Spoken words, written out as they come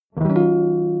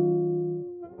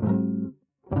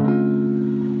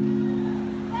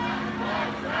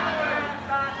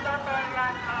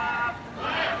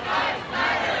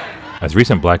As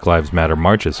recent Black Lives Matter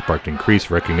marches sparked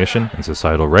increased recognition and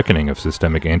societal reckoning of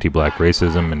systemic anti-Black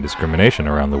racism and discrimination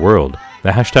around the world, the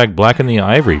hashtag Black in the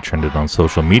Ivory trended on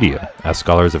social media as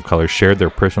scholars of color shared their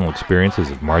personal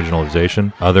experiences of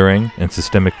marginalization, othering, and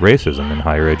systemic racism in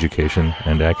higher education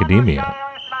and academia.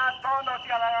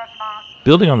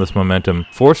 Building on this momentum,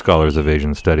 4 scholars of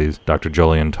Asian studies, Dr.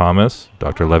 Jolyon Thomas,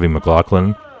 Dr. Levi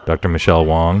McLaughlin, Dr. Michelle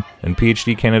Wong, and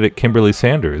PhD candidate Kimberly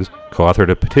Sanders co-authored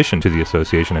a petition to the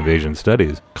Association of Asian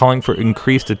Studies calling for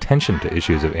increased attention to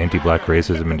issues of anti-Black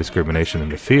racism and discrimination in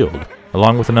the field,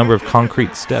 along with a number of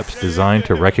concrete steps designed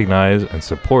to recognize and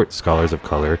support scholars of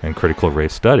color in critical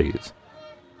race studies.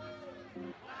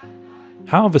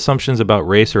 How have assumptions about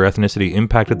race or ethnicity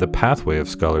impacted the pathway of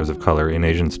scholars of color in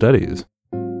Asian studies?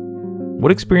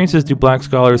 What experiences do Black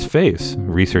scholars face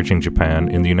researching Japan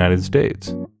in the United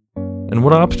States? And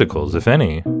what obstacles, if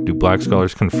any, do Black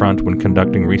scholars confront when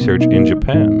conducting research in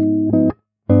Japan?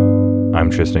 I'm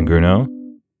Tristan Grunow,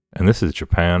 and this is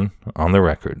Japan on the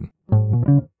Record.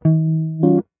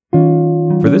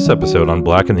 For this episode on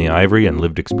Black in the Ivory and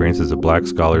lived experiences of Black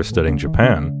scholars studying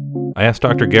Japan, I asked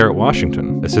Dr. Garrett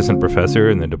Washington, assistant professor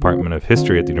in the Department of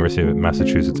History at the University of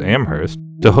Massachusetts Amherst,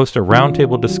 to host a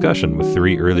roundtable discussion with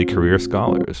 3 early career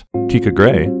scholars: Tika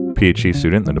Gray, PhD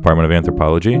student in the Department of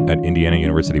Anthropology at Indiana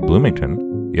University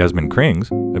Bloomington; Yasmin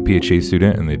Krings, a PhD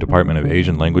student in the Department of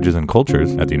Asian Languages and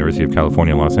Cultures at the University of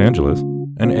California, Los Angeles;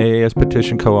 and AAS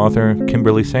petition co-author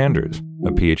Kimberly Sanders,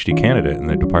 a PhD candidate in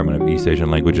the Department of East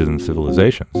Asian Languages and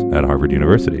Civilizations at Harvard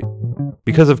University.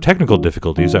 Because of technical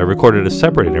difficulties, I recorded a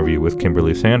separate interview with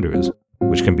Kimberly Sanders,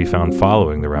 which can be found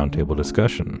following the roundtable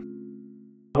discussion.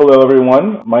 Hello,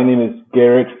 everyone. My name is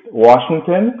Garrett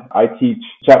Washington. I teach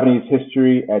Japanese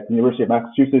history at the University of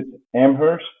Massachusetts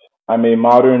Amherst. I'm a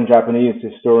modern Japanese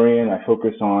historian. I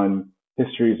focus on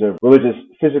histories of religious,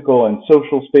 physical, and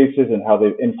social spaces and how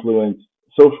they've influenced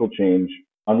social change.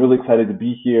 I'm really excited to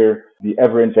be here. The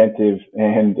ever-inventive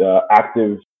and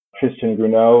active Tristan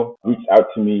Grunow reached out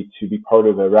to me to be part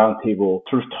of a roundtable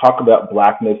to talk about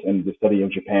Blackness and the study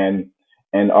of Japan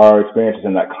and our experiences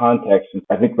in that context. And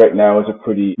I think right now is a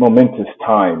pretty momentous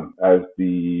time as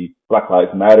the Black Lives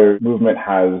Matter movement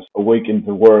has awakened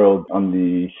the world on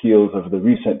the heels of the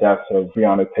recent deaths of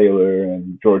Breonna Taylor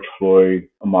and George Floyd,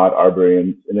 Ahmaud Arbery,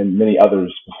 and then many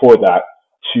others before that,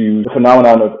 to the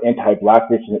phenomenon of anti-Black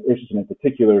racism in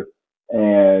particular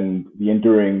and the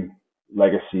enduring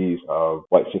legacies of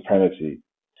white supremacy.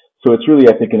 So it's really,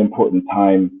 I think, an important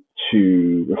time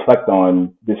to reflect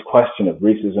on this question of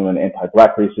racism and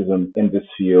anti-Black racism in this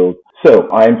field. So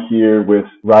I'm here with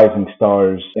rising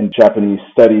stars in Japanese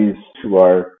studies who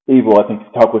are able, I think,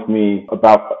 to talk with me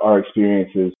about our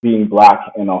experiences being Black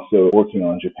and also working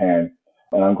on Japan.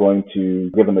 And I'm going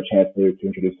to give them a chance to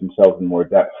introduce themselves in more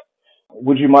depth.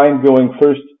 Would you mind going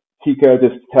first, Tika?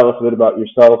 Just tell us a bit about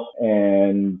yourself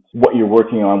and what you're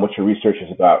working on, what your research is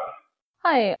about.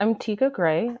 Hi, I'm Tika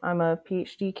Gray. I'm a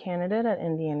PhD candidate at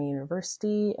Indiana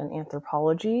University in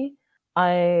anthropology.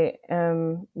 I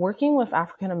am working with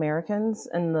African Americans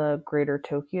in the greater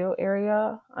Tokyo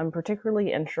area. I'm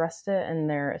particularly interested in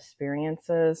their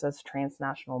experiences as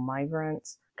transnational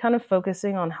migrants, kind of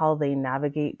focusing on how they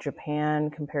navigate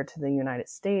Japan compared to the United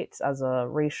States as a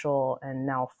racial and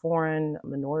now foreign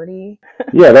minority.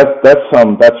 Yeah, that's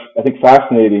I think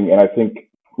fascinating, and I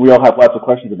think we all have lots of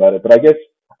questions about it. But I guess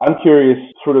I'm curious,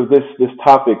 sort of this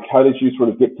topic. How did you sort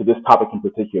of get to this topic in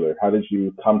particular? How did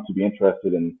you come to be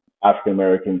interested in African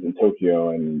Americans in Tokyo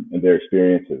and their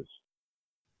experiences?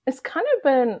 It's kind of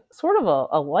been sort of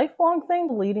a lifelong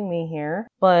thing leading me here.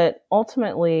 But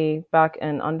ultimately, back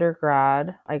in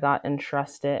undergrad, I got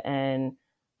interested in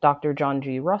Dr. John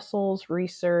G. Russell's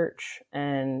research.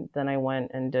 And then I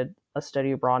went and did a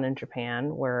study abroad in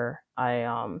Japan where I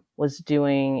was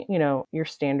doing, your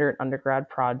standard undergrad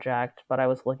project, but I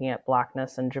was looking at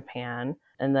Blackness in Japan.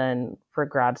 And then for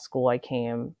grad school, I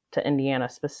came to Indiana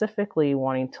specifically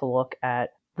wanting to look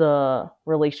at the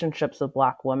relationships of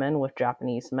Black women with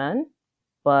Japanese men,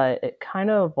 but it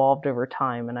kind of evolved over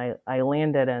time, and I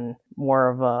landed in more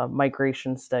of a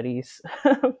migration studies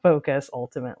focus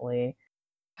ultimately.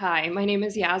 Hi, my name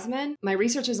is Yasmin. My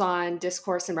research is on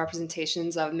discourse and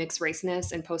representations of mixed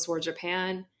raceness in post-war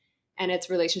Japan and its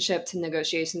relationship to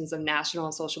negotiations of national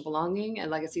and social belonging and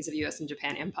legacies of US and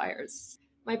Japan empires.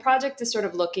 My project is sort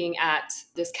of looking at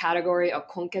this category of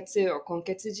konketsu or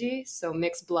konketsuji, so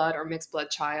mixed blood or mixed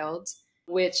blood child,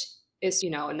 which is,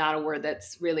 not a word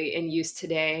that's really in use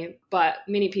today, but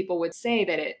many people would say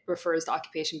that it refers to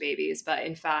occupation babies, but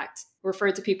in fact,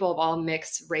 referred to people of all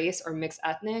mixed race or mixed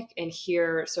ethnic, and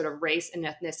here sort of race and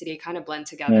ethnicity kind of blend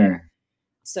together.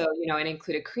 So, it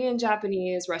included Korean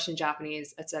Japanese, Russian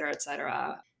Japanese, et cetera, et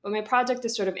cetera. But my project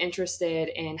is sort of interested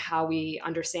in how we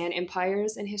understand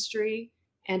empires in history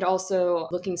and also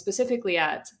looking specifically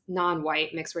at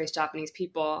non-white mixed race Japanese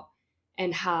people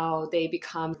and how they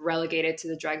become relegated to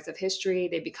the dregs of history.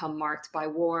 They become marked by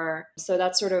war. So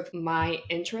that's sort of my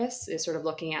interest, is sort of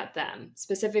looking at them,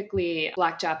 specifically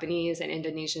Black Japanese and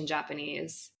Indonesian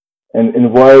Japanese.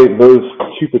 And why those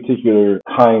two particular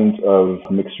kinds of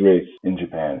mixed race in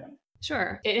Japan?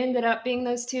 Sure. It ended up being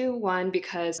those two. One,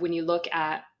 because when you look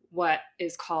at what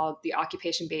is called the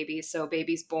occupation babies, so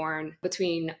babies born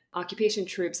between occupation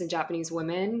troops and Japanese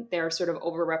women, they're sort of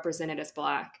overrepresented as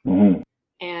Black. Mm-hmm.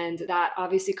 And that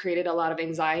obviously created a lot of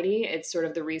anxiety. It's sort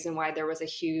of the reason why there was a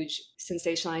huge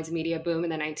sensationalized media boom in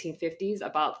the 1950s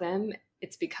about them.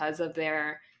 It's because of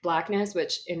their Blackness,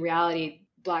 which in reality,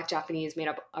 Black Japanese made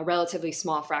up a relatively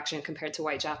small fraction compared to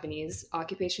white Japanese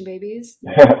occupation babies.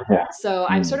 Yeah. So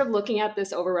I'm sort of looking at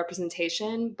this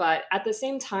overrepresentation, but at the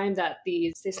same time that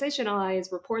these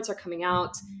sensationalized reports are coming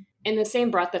out, in the same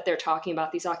breath that they're talking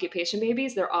about these occupation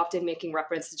babies, they're often making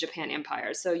reference to Japan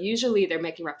Empire. So usually they're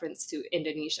making reference to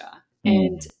Indonesia.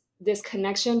 And this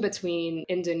connection between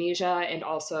Indonesia and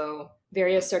also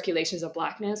various circulations of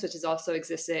Blackness, which has also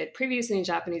existed previously in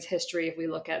Japanese history, if we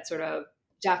look at sort of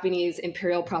Japanese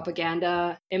imperial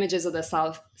propaganda, images of the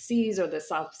South Seas or the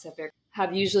South Pacific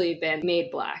have usually been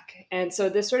made Black. And so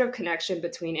this sort of connection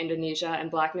between Indonesia and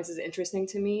Blackness is interesting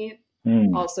to me,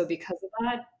 also because of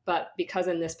that, but because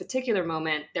in this particular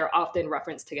moment, they're often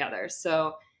referenced together.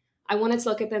 So I wanted to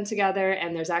look at them together,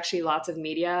 and there's actually lots of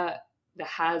media that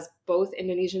has both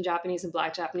Indonesian Japanese and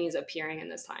Black Japanese appearing in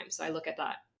this time. So I look at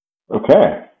that.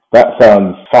 Okay, that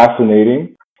sounds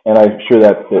fascinating. And I'm sure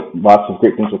that lots of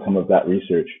great things will come of that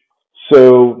research.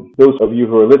 So those of you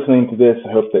who are listening to this,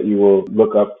 I hope that you will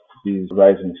look up these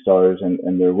rising stars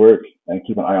and their work and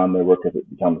keep an eye on their work as it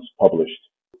becomes published.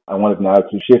 I wanted now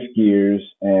to shift gears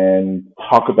and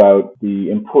talk about the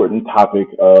important topic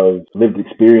of lived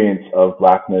experience of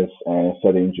Blackness and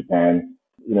studying Japan.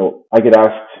 I get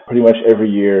asked pretty much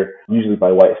every year, usually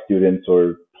by white students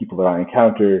or people that I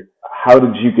encounter, how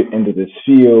did you get into this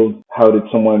field? How did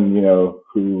someone,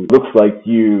 who looks like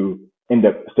you end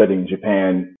up studying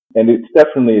Japan? And it's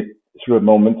definitely sort of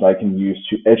moments I can use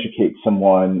to educate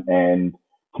someone and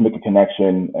to make a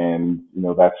connection. And,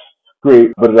 that's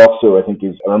great. But it also, I think,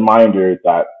 is a reminder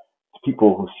that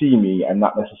people who see me, I'm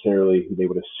not necessarily who they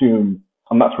would assume.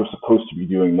 I'm not supposed to be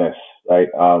doing this, right,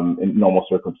 in normal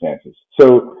circumstances.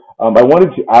 So I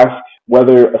wanted to ask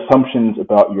whether assumptions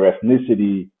about your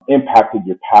ethnicity impacted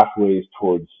your pathways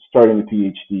towards starting a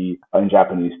PhD in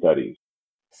Japanese studies.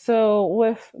 So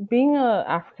with being an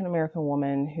African American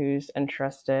woman who's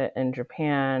interested in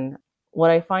Japan, what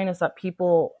I find is that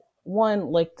people,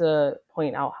 one, like to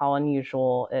point out how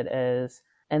unusual it is.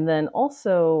 And then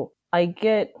also I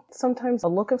get sometimes a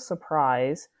look of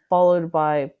surprise followed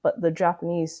by, but the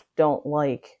Japanese don't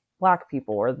like Black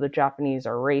people, or the Japanese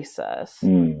are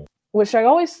racist. Which I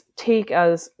always take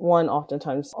as one,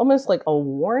 oftentimes almost like a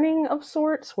warning of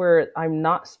sorts, where I'm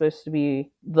not supposed to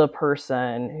be the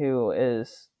person who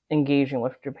is engaging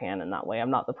with Japan in that way.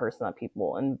 I'm not the person that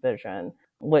people envision,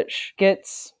 which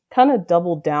gets kind of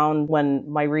doubled down when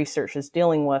my research is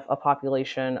dealing with a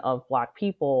population of Black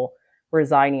people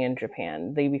residing in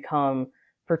Japan. They become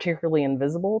particularly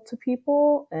invisible to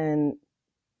people. And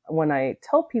when I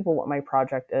tell people what my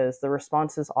project is, the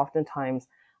response is oftentimes,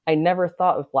 I never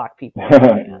thought of Black people in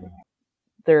Japan.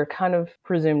 They're kind of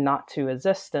presumed not to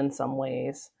exist in some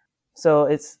ways. So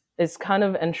it's kind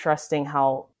of interesting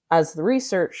how, as the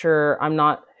researcher, I'm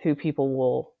not who people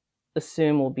will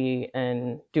assume will be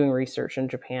in doing research in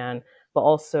Japan, but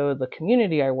also the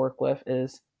community I work with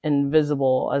is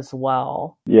invisible as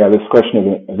well. Yeah, this question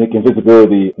of, I think,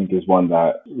 invisibility, I think, is one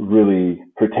that really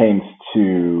pertains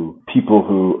to people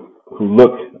who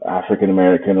look African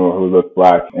American or who look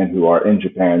Black and who are in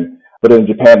Japan. But in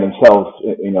Japan themselves,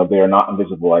 they are not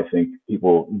invisible. I think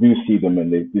people do see them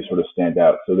and they do sort of stand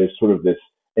out. So there's sort of this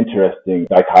interesting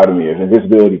dichotomy of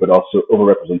invisibility, but also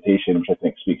overrepresentation, which I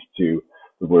think speaks to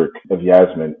the work of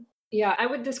Yasmin. Yeah, I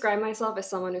would describe myself as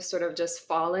someone who's sort of just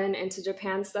fallen into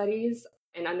Japan studies.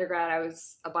 In undergrad, I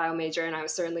was a bio major, and I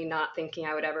was certainly not thinking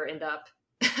I would ever end up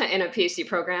in a PhD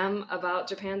program about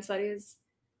Japan studies.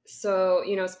 So,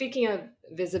 speaking of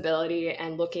visibility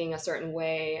and looking a certain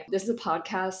way, this is a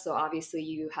podcast, so obviously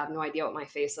you have no idea what my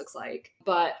face looks like.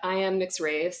 But I am mixed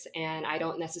race, and I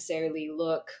don't necessarily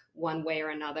look one way or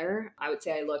another. I would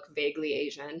say I look vaguely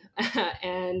Asian.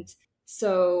 And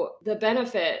so the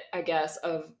benefit, I guess,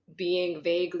 of being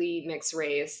vaguely mixed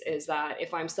race is that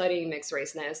if I'm studying mixed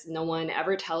raceness, no one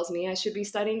ever tells me I should be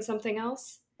studying something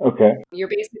else. Okay. You're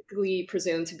basically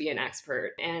presumed to be an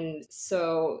expert. And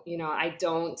so, I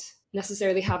don't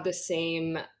necessarily have the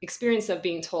same experience of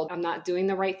being told I'm not doing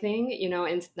the right thing. In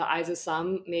the eyes of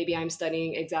some, maybe I'm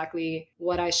studying exactly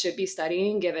what I should be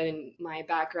studying given my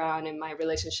background and my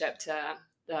relationship to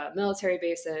the military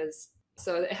bases.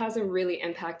 So it hasn't really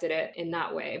impacted it in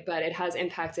that way, but it has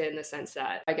impacted in the sense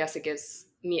that I guess it gives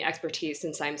me expertise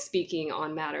since I'm speaking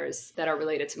on matters that are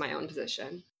related to my own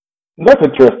position. That's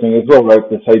interesting as well, right?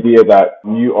 This idea that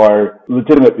you are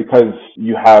legitimate because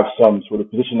you have some sort of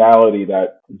positionality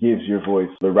that gives your voice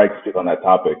the right to speak on that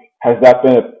topic. Has that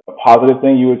been a positive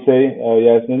thing, you would say,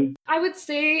 Yasmin? I would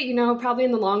say, probably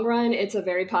in the long run, it's a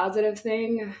very positive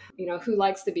thing. Who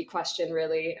likes to be questioned,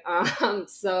 really?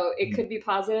 So it could be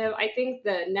positive. I think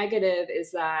the negative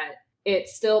is that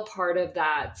it's still part of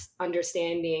that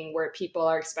understanding where people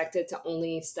are expected to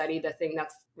only study the thing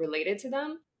that's related to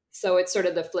them. So it's sort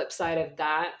of the flip side of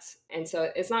that. And so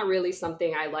it's not really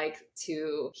something I like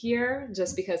to hear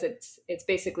just because it's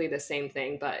basically the same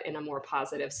thing, but in a more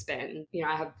positive spin.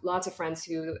 I have lots of friends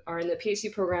who are in the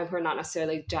PhD program who are not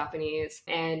necessarily Japanese,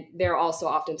 and they're also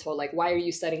often told, like, why are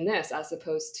you studying this as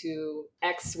opposed to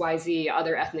XYZ,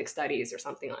 other ethnic studies or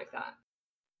something like that.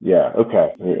 Yeah, okay.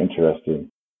 Very interesting.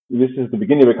 This is the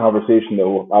beginning of a conversation that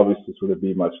will obviously sort of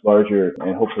be much larger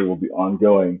and hopefully will be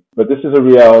ongoing. But this is a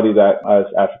reality that as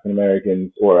African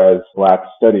Americans or as Blacks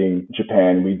studying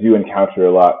Japan, we do encounter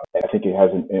a lot. I think it has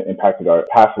impacted our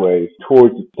pathways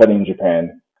towards studying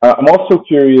Japan. I'm also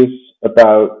curious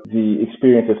about the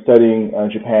experience of studying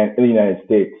Japan in the United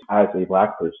States as a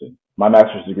Black person. My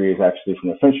master's degree is actually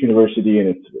from a French university, and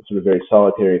it's sort of a very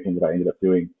solitary thing that I ended up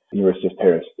doing. University of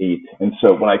Paris 8. And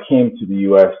so when I came to the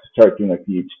US to start doing a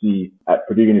PhD at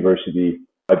Purdue University,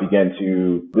 I began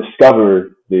to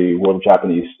discover the world of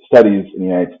Japanese studies in the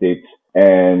United States.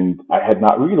 And I had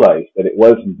not realized that it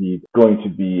was indeed going to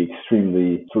be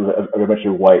extremely sort of a very much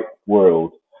a white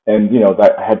world. And,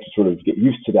 that I had to sort of get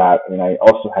used to that. And I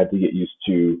also had to get used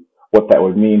to what that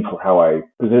would mean for how I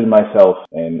presented myself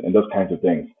and those kinds of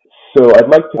things. So I'd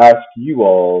like to ask you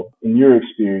all, in your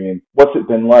experience, what's it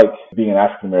been like being an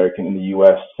African American in the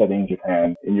U.S. studying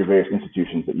Japan in your various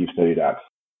institutions that you've studied at?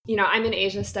 I'm in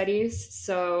Asia studies,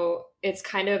 so it's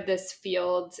kind of this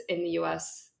field in the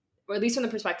U.S., or at least from the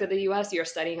perspective of the U.S., you're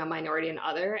studying a minority and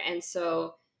other. And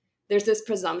so there's this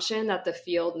presumption that the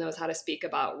field knows how to speak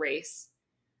about race.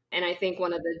 And I think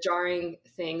one of the jarring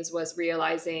things was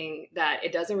realizing that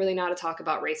it doesn't really know how to talk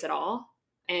about race at all.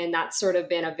 And that's sort of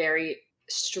been a very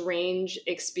strange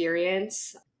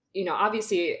experience.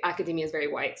 Obviously academia is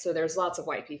very white, so there's lots of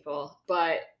white people,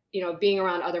 but being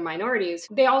around other minorities,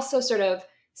 they also sort of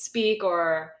speak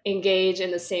or engage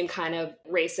in the same kind of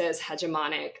racist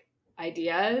hegemonic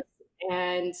ideas.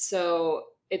 And so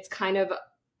it's kind of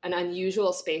an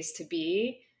unusual space to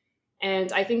be.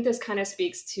 And I think this kind of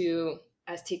speaks to,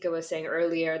 as Tika was saying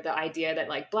earlier, the idea that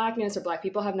like Blackness or Black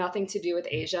people have nothing to do with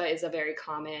Asia is a very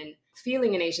common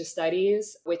feeling in Asian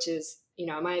studies, which is, in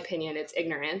my opinion, it's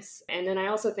ignorance. And then I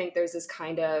also think there's this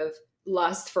kind of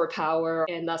lust for power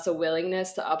and thus a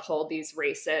willingness to uphold these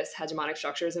racist hegemonic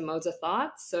structures and modes of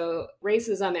thought. So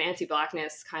racism and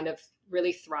anti-Blackness kind of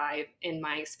really thrive in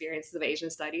my experiences of Asian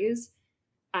studies.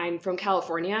 I'm from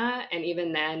California, and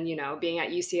even then, being at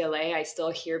UCLA, I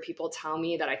still hear people tell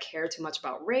me that I care too much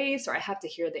about race or I have to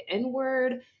hear the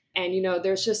N-word. And,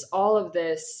 there's just all of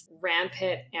this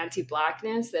rampant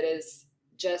anti-Blackness that is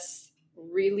just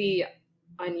really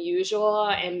unusual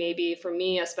and maybe for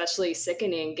me especially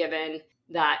sickening, given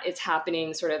that it's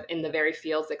happening sort of in the very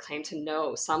fields that claim to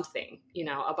know something,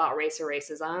 about race or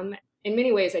racism. In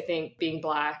many ways, I think being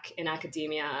Black in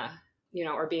academia,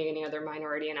 or being any other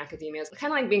minority in academia is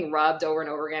kind of like being rubbed over and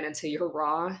over again until you're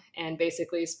raw, and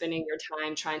basically spending your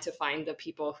time trying to find the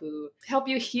people who help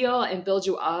you heal and build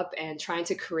you up, and trying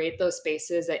to create those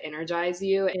spaces that energize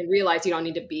you and realize you don't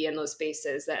need to be in those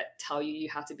spaces that tell you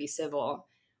have to be civil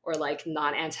or like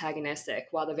non-antagonistic,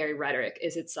 while the very rhetoric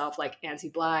is itself like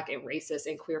anti-Black and racist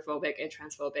and queerphobic and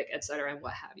transphobic, et cetera, and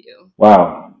what have you.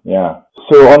 Wow. Yeah.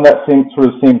 So on that same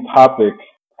topic,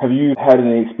 have you had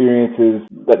any experiences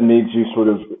that made you sort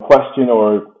of question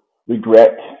or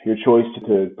regret your choice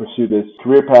to pursue this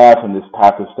career path and this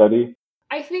path of study?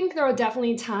 I think there are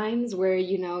definitely times where,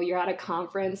 you're at a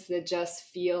conference that just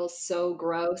feels so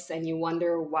gross and you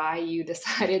wonder why you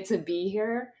decided to be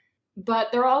here.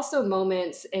 But there are also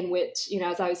moments in which,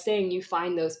 as I was saying, you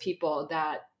find those people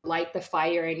that light the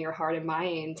fire in your heart and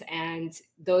mind, and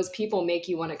those people make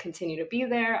you want to continue to be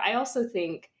there. I also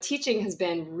think teaching has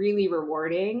been really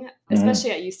rewarding,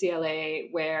 especially at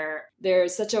UCLA, where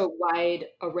there's such a wide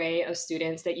array of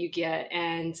students that you get,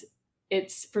 and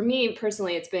it's, for me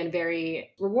personally, it's been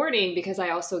very rewarding because I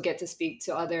also get to speak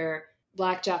to other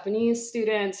Black Japanese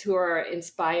students who are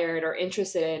inspired or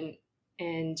interested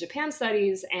in Japan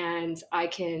studies, and I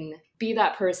can be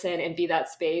that person and be that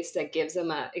space that gives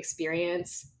them an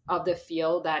experience of the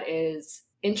field that is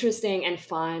interesting and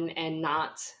fun and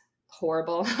not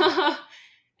horrible.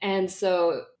 And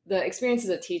so the experiences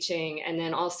of teaching, and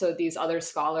then also these other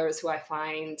scholars who I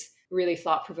find really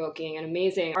thought provoking and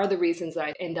amazing, are the reasons that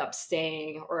I end up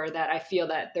staying, or that I feel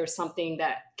that there's something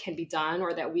that can be done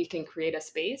or that we can create a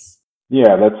space.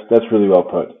 Yeah, that's really well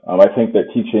put. I think that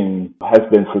teaching has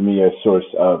been for me a source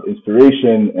of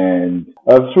inspiration and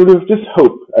of sort of just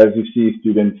hope as you see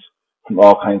students from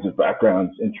all kinds of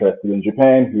backgrounds interested in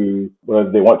Japan who, whether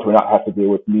they want to or not, have to deal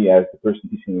with me as the person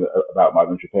teaching about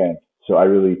modern Japan. So I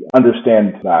really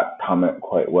understand that comment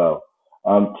quite well.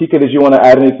 Tika, did you want to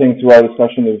add anything to our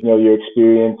discussion of your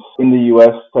experience in the U.S.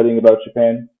 studying about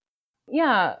Japan?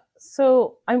 Yeah,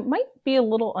 so I might be a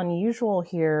little unusual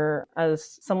here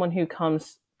as someone who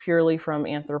comes purely from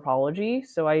anthropology.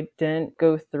 So I didn't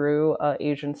go through a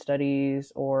Asian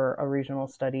studies or a regional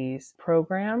studies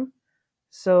program.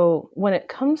 So when it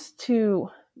comes to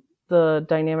the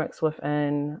dynamics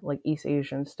within like East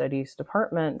Asian studies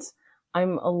departments,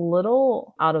 I'm a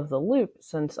little out of the loop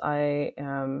since I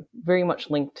am very much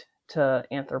linked to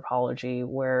anthropology,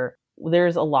 where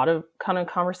there's a lot of kind of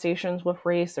conversations with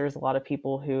race. There's a lot of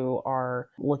people who are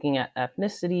looking at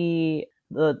ethnicity.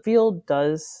 The field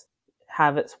does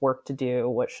have its work to do,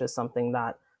 which is something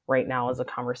that right now is a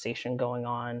conversation going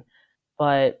on.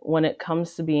 But when it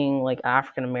comes to being like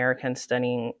African American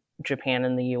studying Japan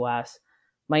in the US,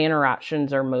 my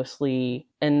interactions are mostly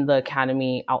in the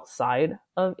academy outside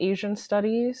of Asian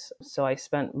studies. So I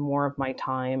spent more of my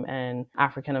time in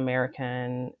African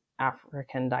American,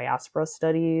 African diaspora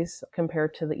studies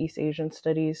compared to the East Asian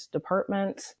studies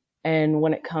departments. And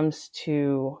when it comes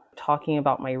to talking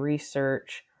about my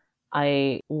research,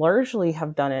 I largely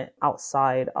have done it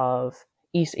outside of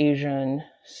East Asian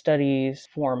studies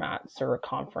formats or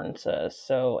conferences.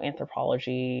 So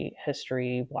anthropology,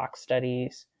 history, Black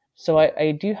studies. So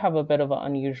I do have a bit of an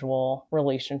unusual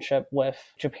relationship with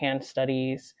Japan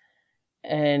studies.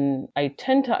 And I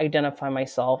tend to identify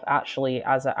myself actually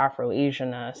as an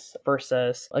Afro-Asianist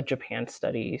versus a Japan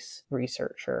studies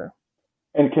researcher.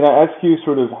 And can I ask you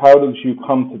sort of how did you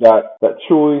come to that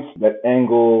choice, that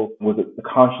angle? Was it a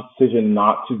conscious decision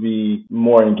not to be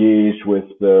more engaged with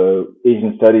the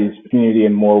Asian studies community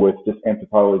and more with just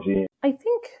anthropology? I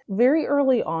think very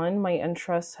early on, my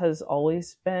interest has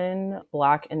always been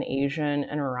Black and Asian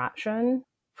interaction.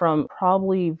 From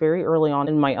probably very early on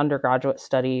in my undergraduate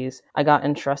studies, I got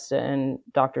interested in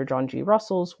Dr. John G.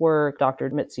 Russell's work, Dr.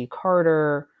 Mitzi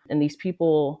Carter, and these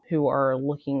people who are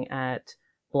looking at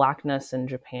Blackness in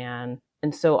Japan.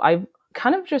 And so I've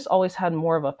kind of just always had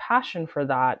more of a passion for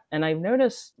that. And I've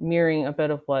noticed, mirroring a bit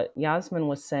of what Yasmin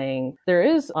was saying, there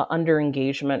is an under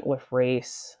engagement with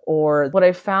race. Or what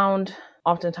I found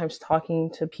oftentimes talking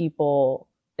to people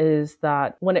is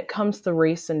that when it comes to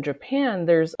race in Japan,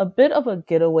 there's a bit of a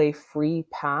getaway free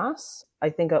pass. I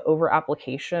think an over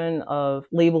application of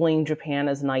labeling Japan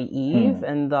as naive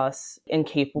and thus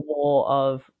incapable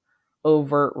of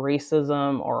overt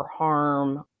racism or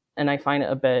harm. And I find it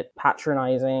a bit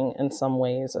patronizing in some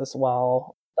ways as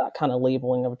well, that kind of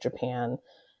labeling of Japan.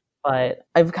 But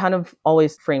I've kind of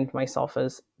always framed myself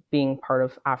as being part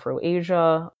of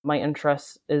Afro-Asia. My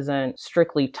interest isn't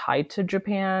strictly tied to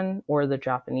Japan or the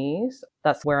Japanese.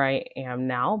 That's where I am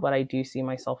now, but I do see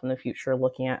myself in the future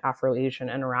looking at Afro-Asian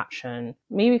interaction,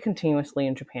 maybe continuously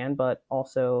in Japan, but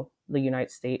also the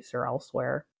United States or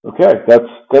elsewhere. Okay,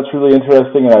 that's really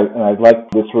interesting, and I like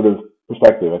this sort of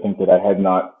perspective. I think that I had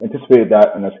not anticipated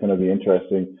that, and that's going to be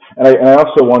interesting. And I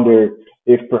also wonder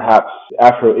if perhaps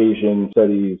Afro-Asian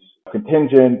studies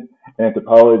contingent and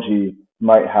anthropology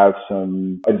might have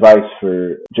some advice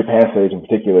for Japan studies in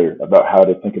particular about how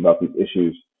to think about these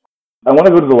issues. I want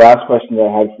to go to the last question that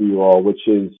I had for you all, which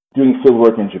is doing field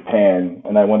work in Japan.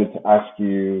 And I wanted to ask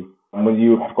you, when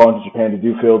you have gone to Japan to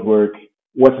do field work,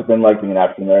 what's it been like being an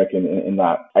African American in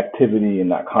that activity, in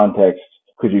that context?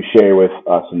 Could you share with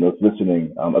us and those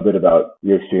listening a bit about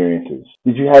your experiences?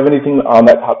 Did you have anything on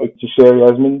that topic to share,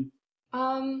 Yasmin?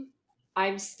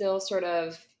 I'm still sort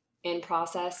of in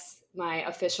process. My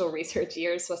official research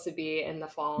year is supposed to be in the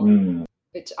fall,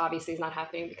 which obviously is not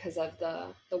happening because of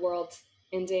the world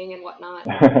ending and whatnot.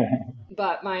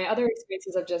 But my other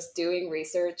experiences of just doing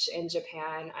research in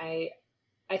Japan, I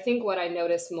think what I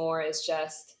notice more is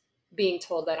just being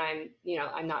told that I'm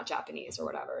not Japanese or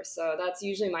whatever. So that's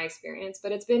usually my experience,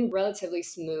 but it's been relatively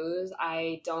smooth.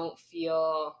 I don't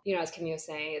feel, as Kimmy was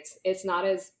saying, it's not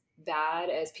as bad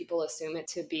as people assume it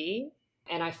to be.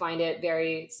 And I find it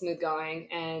very smooth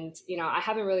going. And, I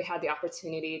haven't really had the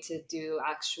opportunity to do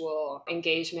actual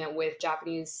engagement with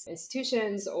Japanese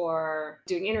institutions or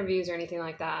doing interviews or anything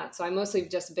like that. So I mostly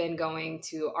just been going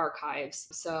to archives.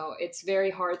 So it's very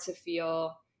hard to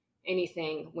feel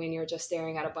anything when you're just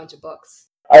staring at a bunch of books.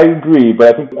 I agree,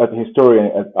 but I think as a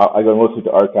historian, I go mostly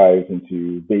to archives and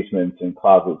to basements and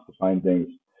closets to find things.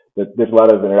 That there's a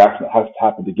lot of interaction that has to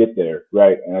happen to get there,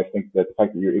 right? And I think that the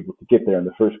fact that you're able to get there in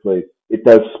the first place, it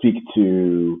does speak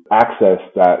to access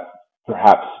that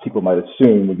perhaps people might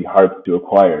assume would be hard to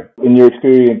acquire. In your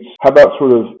experience, how about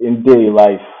sort of in daily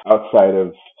life outside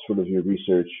of sort of your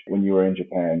research when you were in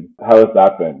Japan? How has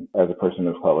that been as a person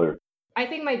of color? I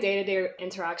think my day-to-day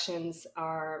interactions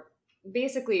are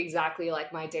basically exactly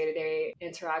like my day-to-day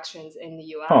interactions in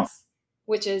the US,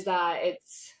 which is that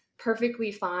it's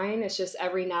perfectly fine. It's just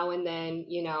every now and then,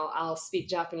 I'll speak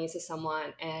Japanese to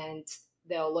someone and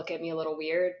they'll look at me a little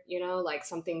weird, like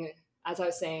something, as I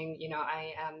was saying,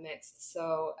 I am mixed.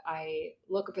 So I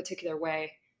look a particular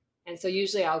way. And so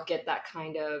usually I'll get that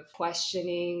kind of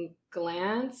questioning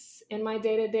glance in my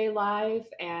day-to-day life.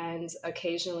 And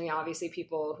occasionally, obviously,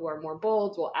 people who are more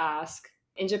bold will ask.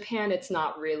 In Japan, it's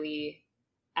not really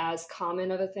as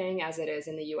common of a thing as it is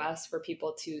in the US for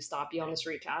people to stop you on the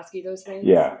street to ask you those things.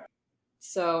 Yeah.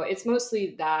 So it's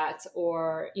mostly that,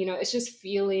 or, it's just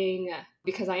feeling,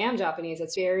 because I am Japanese,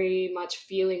 it's very much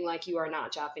feeling like you are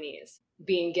not Japanese,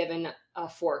 being given a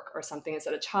fork or something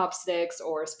instead of chopsticks,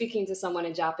 or speaking to someone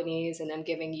in Japanese and then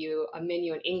giving you a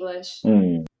menu in English.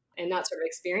 And that sort of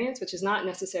experience, which is not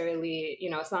necessarily,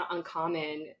 it's not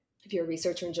uncommon if you're a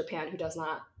researcher in Japan who does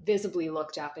not visibly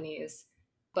look Japanese,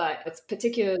 but it's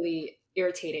particularly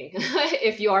irritating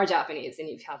if you are Japanese and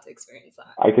you've had to experience that.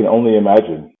 I can only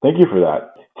imagine. Thank you for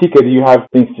that. Tika, do you have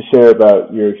things to share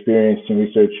about your experience in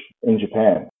research in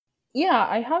Japan? Yeah,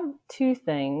 I have two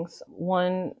things.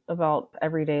 One about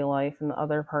everyday life, and the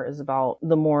other part is about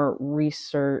the more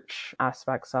research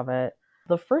aspects of it.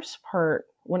 The first part,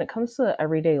 when it comes to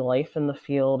everyday life in the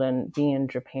field and being in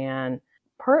Japan,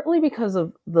 partly because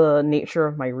of the nature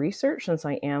of my research, since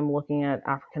I am looking at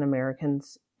African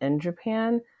Americans in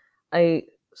Japan, I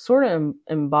sort of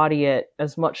embody it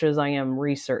as much as I am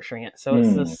researching it. So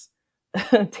it's this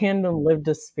tandem lived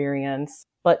experience.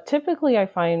 But typically I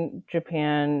find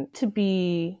Japan to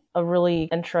be a really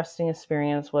interesting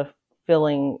experience with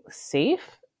feeling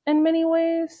safe in many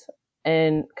ways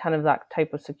and kind of that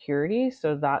type of security.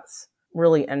 So that's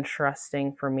really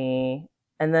interesting for me.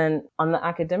 And then on the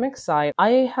academic side,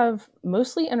 I have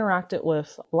mostly interacted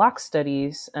with Black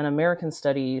studies and American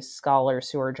studies scholars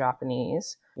who are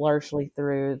Japanese, largely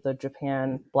through the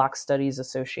Japan Black Studies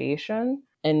Association.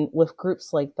 And with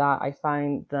groups like that, I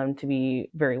find them to be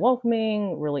very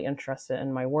welcoming, really interested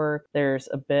in my work. There's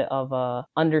a bit of a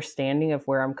understanding of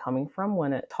where I'm coming from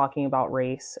when talking about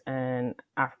race and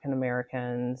African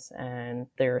Americans and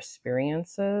their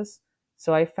experiences.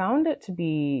 So I found it to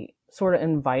be sort of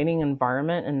inviting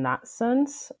environment in that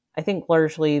sense. I think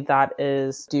largely that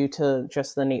is due to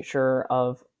just the nature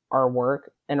of our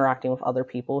work, interacting with other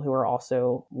people who are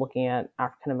also looking at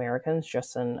African Americans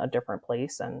just in a different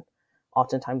place and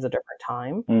oftentimes a different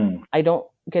time. I don't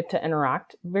get to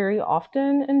interact very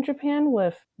often in Japan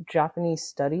with Japanese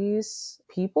studies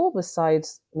people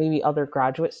besides maybe other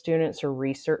graduate students or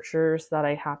researchers that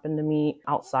I happen to meet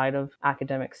outside of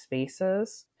academic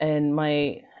spaces. And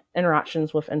my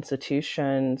interactions with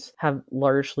institutions have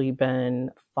largely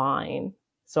been fine.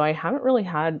 So I haven't really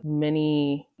had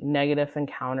many negative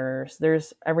encounters.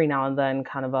 There's every now and then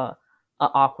kind of a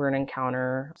awkward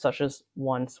encounter, such as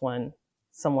once when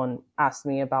someone asked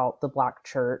me about the Black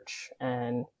church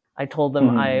and I told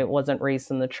them I wasn't raised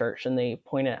in the church, and they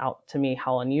pointed out to me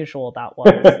how unusual that was.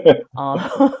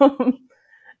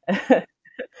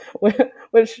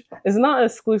 Which is not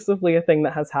exclusively a thing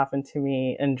that has happened to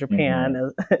me in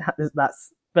Japan.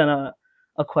 That's been a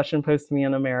question posed to me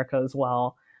in America as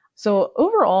well. So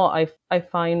overall, I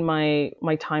find my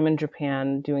time in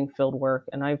Japan doing field work,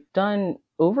 and I've done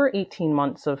over 18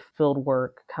 months of field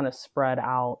work kind of spread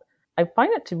out. I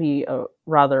find it to be a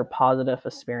rather positive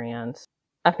experience.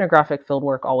 Ethnographic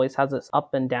fieldwork always has its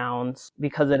up and downs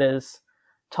because it is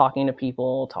talking to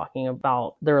people, talking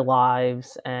about their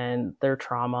lives and their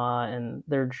trauma and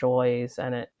their joys.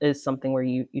 And it is something where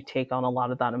you take on a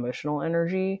lot of that emotional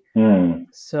energy.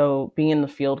 So being in the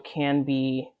field can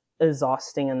be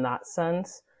exhausting in that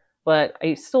sense, but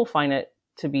I still find it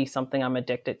to be something I'm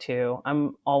addicted to.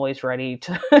 I'm always ready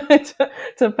to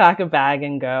pack a bag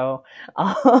and go.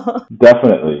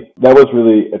 Definitely. That was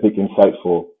really, I think,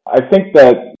 insightful. I think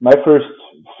that my first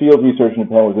field research in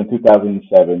Japan was in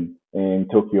 2007. in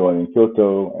Tokyo and in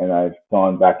Kyoto, and I've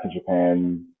gone back to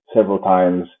Japan several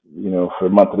times, for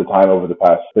months at a time over the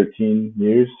past 13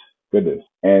 years. Goodness.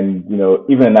 And,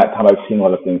 even in that time, I've seen a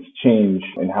lot of things change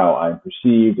in how I'm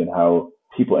perceived and how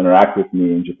people interact with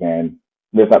me in Japan.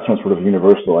 There's not some sort of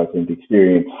universal, I think,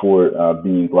 experience for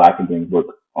being Black and doing work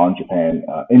on Japan,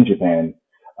 in Japan.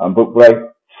 But what I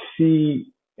see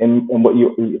and what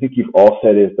I think you've all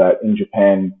said is that in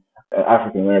Japan, an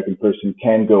African American person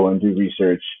can go and do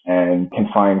research and can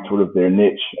find sort of their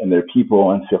niche and their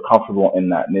people and feel comfortable in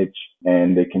that niche,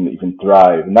 and they can even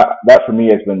thrive. And that for me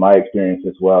has been my experience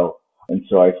as well. And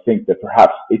so I think that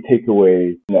perhaps a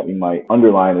takeaway that we might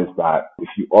underline is that if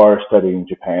you are studying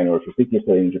Japan, or if you're thinking of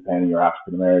studying Japan and you're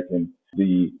African American,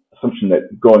 the assumption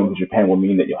that going to Japan will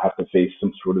mean that you'll have to face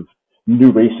some sort of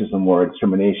new racism or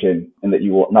discrimination and that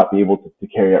you will not be able to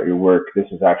carry out your work. This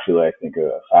is actually, I think,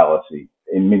 a fallacy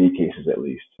in many cases, at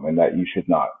least, and that you should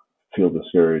not feel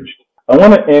discouraged. I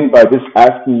want to end by just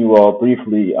asking you all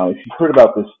briefly, if you've heard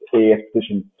about this AAS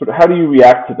petition, sort of how do you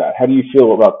react to that? How do you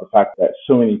feel about the fact that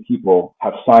so many people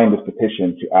have signed this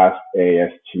petition to ask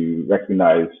AAS to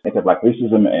recognize anti-Black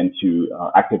racism and to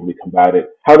actively combat it?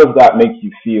 How does that make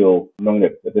you feel, knowing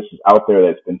that this is out there,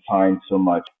 that's been signed so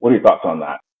much? What are your thoughts on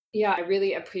that? Yeah, I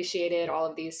really appreciated all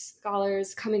of these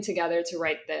scholars coming together to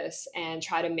write this and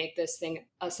try to make this thing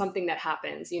something that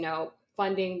happens,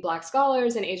 funding Black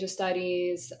scholars in Asia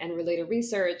studies and related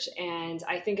research. And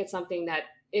I think it's something that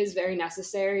is very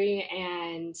necessary.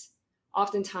 And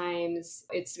oftentimes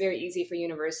it's very easy for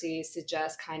universities to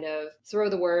just kind of throw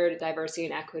the word diversity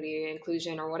and equity,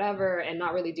 inclusion, or whatever, and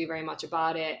not really do very much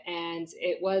about it. And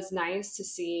it was nice to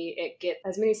see it get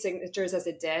as many signatures as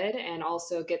it did, and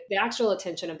also get the actual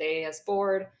attention of the AAS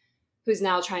board, who's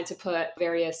now trying to put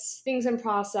various things in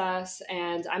process.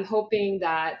 And I'm hoping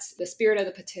that the spirit of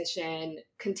the petition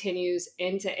continues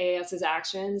into AAS's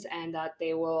actions and that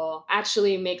they will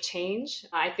actually make change.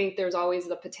 I think there's always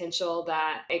the potential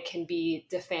that it can be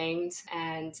defanged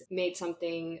and made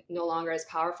something no longer as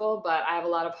powerful, but I have a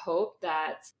lot of hope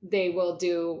that they will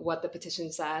do what the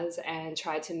petition says and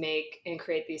try to make and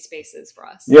create these spaces for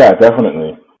us. Yeah,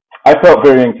 definitely. I felt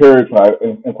very encouraged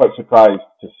and quite surprised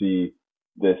to see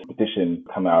this petition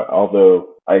come out,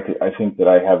 although I think that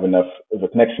I have enough of a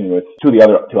connection with two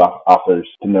authors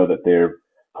to know that their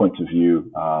points of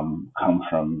view come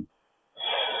from.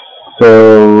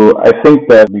 So I think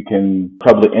that we can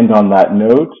probably end on that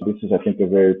note. This is, I think, a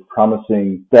very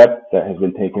promising step that has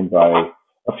been taken by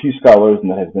a few scholars and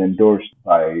that has been endorsed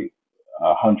by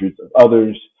hundreds of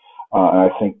others. And I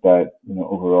think that,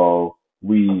 overall,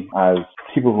 we as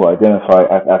people who identify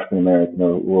as African American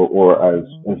or as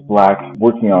Black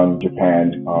working on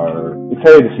Japan are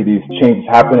excited to see these changes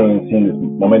happening and seeing this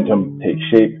momentum take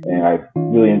shape. And I've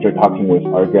really enjoyed talking with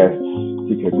our guests,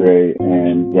 Sika Gray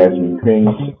and Yasmin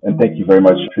Krings. And thank you very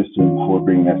much, Tristan, for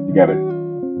bringing us together.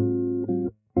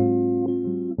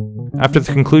 After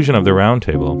the conclusion of the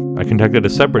roundtable, I conducted a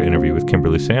separate interview with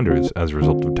Kimberly Sanders as a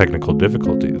result of technical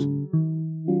difficulties.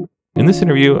 In this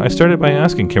interview, I started by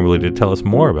asking Kimberly to tell us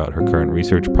more about her current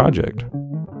research project.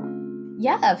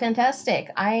 Yeah,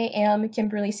 fantastic. I am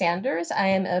Kimberly Sanders. I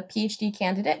am a PhD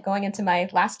candidate going into my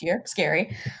last year,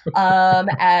 scary,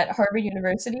 at Harvard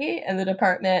University in the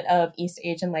Department of East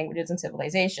Asian Languages and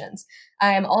Civilizations.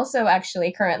 I am also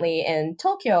actually currently in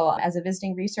Tokyo as a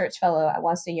visiting research fellow at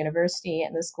Waseda University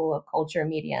in the School of Culture,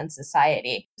 Media, and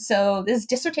Society. So this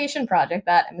dissertation project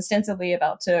that I'm ostensibly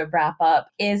about to wrap up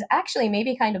is actually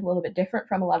maybe kind of a little bit different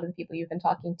from a lot of the people you've been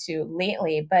talking to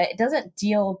lately, but it doesn't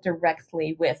deal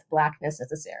directly with Blackness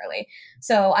necessarily.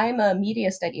 So I'm a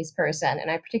media studies person,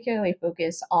 and I particularly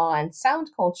focus on sound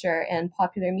culture and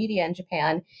popular media in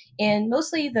Japan in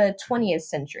mostly the 20th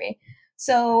century.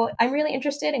 So I'm really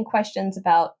interested in questions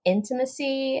about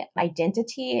intimacy,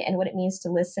 identity, and what it means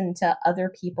to listen to other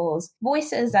people's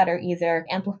voices that are either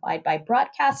amplified by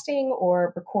broadcasting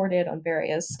or recorded on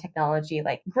various technology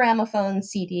like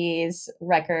gramophones, CDs,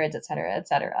 records, et cetera, et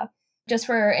cetera. Just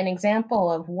for an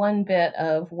example of one bit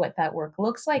of what that work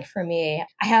looks like for me,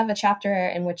 I have a chapter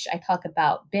in which I talk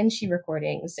about Benshi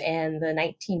recordings in the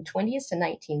 1920s to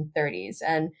 1930s.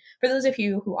 And for those of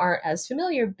you who aren't as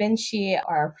familiar, Benshi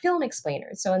are film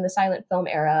explainers. So in the silent film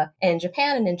era in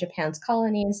Japan and in Japan's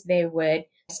colonies, they would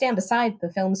stand beside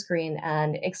the film screen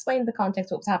and explain the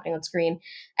context of what was happening on screen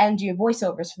and do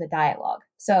voiceovers for the dialogue.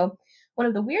 So one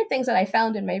of the weird things that I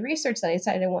found in my research that I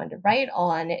decided I wanted to write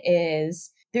on is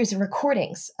there's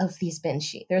recordings of these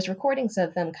benshi. There's recordings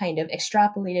of them kind of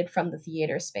extrapolated from the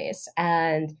theater space.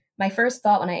 And my first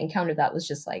thought when I encountered that was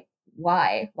just like,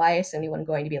 why? Why is anyone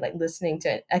going to be like listening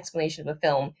to an explanation of a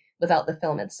film without the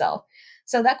film itself.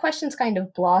 So that question's kind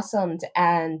of blossomed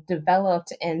and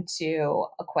developed into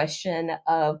a question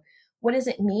of what does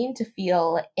it mean to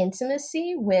feel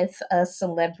intimacy with a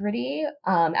celebrity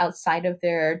outside of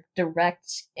their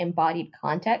direct embodied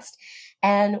context?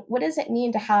 And what does it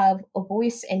mean to have a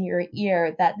voice in your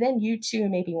ear that then you too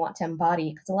maybe want to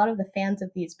embody? Because a lot of the fans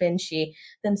of these Benshi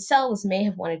themselves may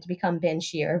have wanted to become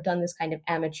Benshi or have done this kind of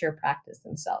amateur practice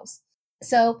themselves.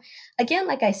 So again,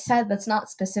 like I said, that's not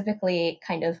specifically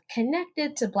kind of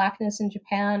connected to Blackness in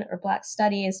Japan or Black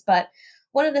studies, but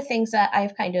one of the things that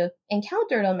I've kind of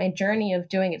encountered on my journey of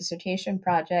doing a dissertation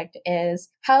project is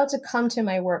how to come to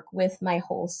my work with my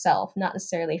whole self, not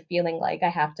necessarily feeling like I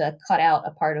have to cut out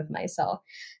a part of myself.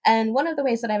 And one of the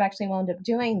ways that I've actually wound up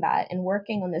doing that and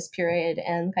working on this period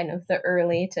and kind of the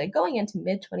early to going into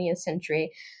mid 20th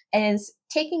century is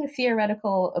taking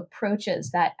theoretical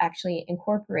approaches that actually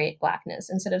incorporate Blackness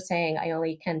instead of saying I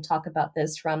only can talk about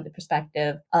this from the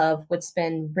perspective of what's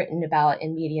been written about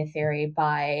in media theory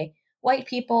by white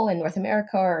people in North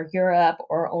America or Europe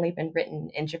or only been written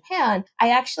in Japan.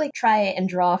 I actually try and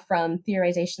draw from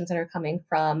theorizations that are coming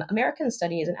from American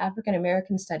studies and African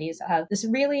American studies that have this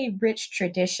really rich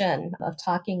tradition of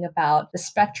talking about the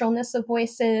spectralness of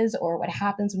voices or what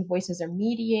happens when voices are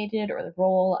mediated or the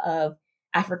role of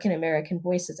African American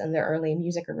voices in the early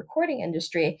music or recording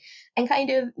industry, and kind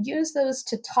of use those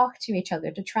to talk to each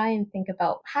other, to try and think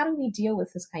about how do we deal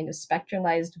with this kind of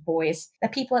spectralized voice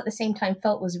that people at the same time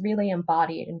felt was really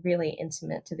embodied and really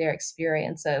intimate to their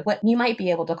experience of what you might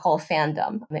be able to call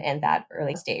fandom in that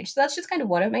early stage. So that's just kind of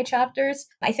one of my chapters.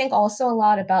 I think also a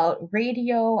lot about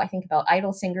radio. I think about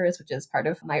idol singers, which is part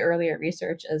of my earlier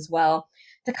research as well,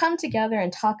 to come together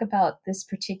and talk about this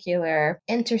particular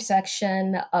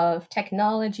intersection of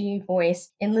technology,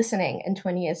 voice, and listening in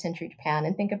 20th century Japan,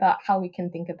 and think about how we can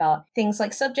think about things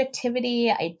like subjectivity,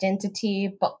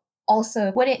 identity, but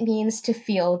also what it means to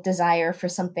feel desire for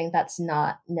something that's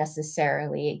not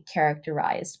necessarily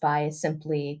characterized by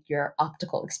simply your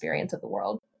optical experience of the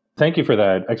world. Thank you for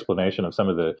that explanation of some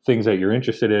of the things that you're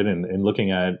interested in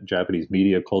looking at Japanese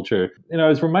media culture. I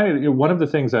was reminded, one of the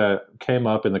things that came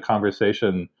up in the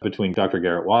conversation between Dr.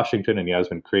 Garrett Washington and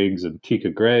Yasmin Kriegs and Tika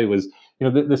Gray was,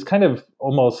 this kind of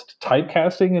almost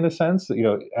typecasting in a sense.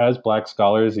 As Black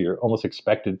scholars, you're almost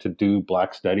expected to do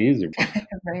Black studies.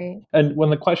 Right. And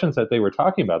one of the questions that they were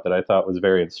talking about that I thought was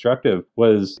very instructive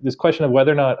was this question of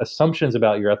whether or not assumptions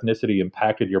about your ethnicity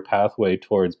impacted your pathway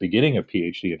towards beginning a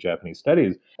PhD in Japanese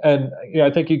studies. And I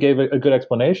think you gave a good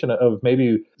explanation of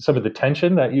maybe some of the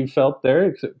tension that you felt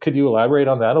there. Could you elaborate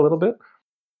on that a little bit?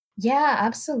 Yeah,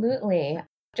 absolutely.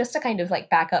 Just to kind of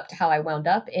back up to how I wound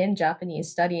up in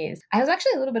Japanese studies, I was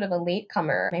actually a little bit of a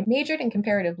latecomer. I majored in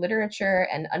comparative literature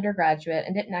and undergraduate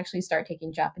and didn't actually start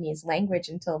taking Japanese language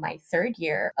until my third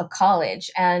year of college.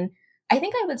 And I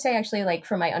think I would say actually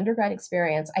for my undergrad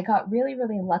experience, I got really,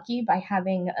 really lucky by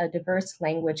having a diverse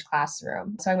language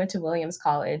classroom. So I went to Williams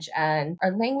College and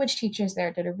our language teachers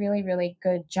there did a really, really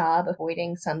good job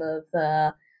avoiding some of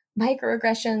the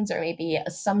microaggressions or maybe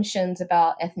assumptions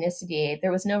about ethnicity.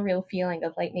 There was no real feeling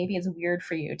of maybe it's weird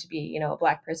for you to be, a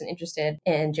Black person interested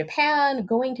in Japan,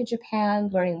 going to Japan,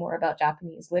 learning more about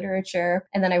Japanese literature.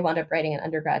 And then I wound up writing an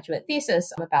undergraduate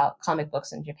thesis about comic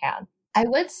books in Japan. I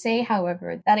would say,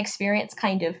 however, that experience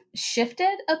kind of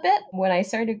shifted a bit when I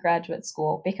started graduate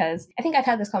school, because I think I've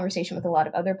had this conversation with a lot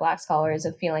of other Black scholars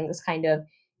of feeling this kind of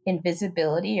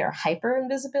invisibility or hyper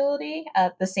invisibility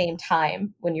at the same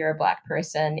time when you're a Black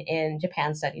person in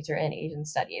Japan studies or in Asian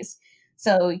studies.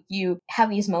 So you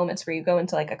have these moments where you go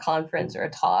into a conference or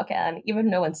a talk, and even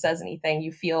if no one says anything,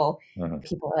 you feel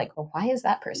people are like, well, why is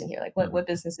that person here? What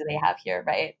business do they have here,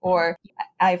 right? Or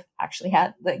I've actually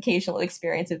had the occasional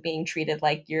experience of being treated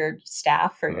like you're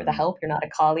staff or you're the help, you're not a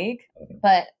colleague.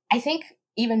 But I think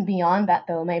even beyond that,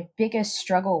 though, my biggest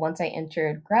struggle once I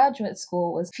entered graduate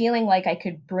school was feeling like I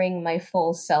could bring my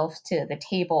full self to the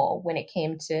table when it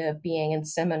came to being in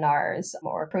seminars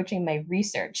or approaching my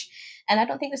research. And I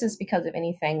don't think this is because of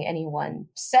anything anyone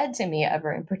said to me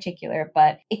ever in particular,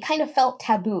 but it kind of felt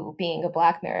taboo being a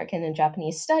Black American in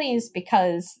Japanese studies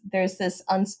because there's this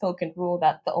unspoken rule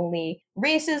that the only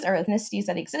races or ethnicities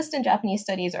that exist in Japanese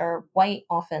studies are white,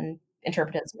 often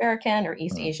interpreted as American, or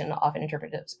East Asian, often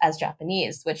interpreted as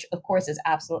Japanese, which of course is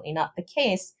absolutely not the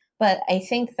case. But I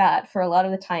think that for a lot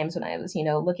of the times when I was,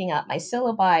 looking at my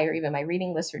syllabi or even my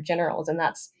reading list for generals, and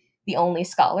that's the only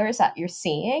scholars that you're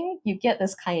seeing, you get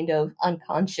this kind of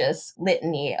unconscious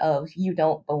litany of you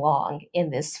don't belong in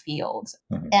this field.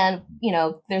 Mhm. And,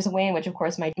 there's a way in which, of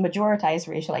course, my majoritized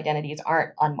racial identities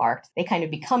aren't unmarked. They kind of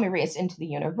become erased into the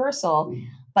universal.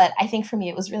 But I think for me,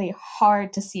 it was really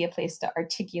hard to see a place to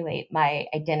articulate my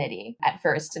identity at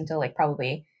first until like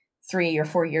probably 3 or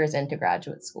 4 years into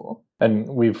graduate school. And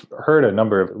we've heard a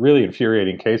number of really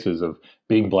infuriating cases of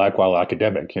being Black while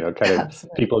academic, kind of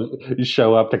Absolutely. people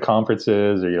show up to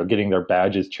conferences or, getting their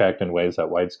badges checked in ways that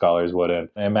white scholars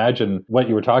wouldn't. I imagine what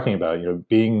you were talking about,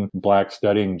 being Black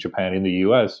studying Japan in the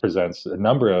US presents a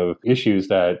number of issues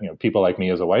that, people like me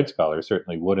as a white scholar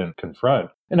certainly wouldn't confront.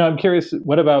 And I'm curious,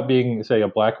 what about being, say, a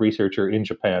Black researcher in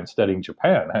Japan studying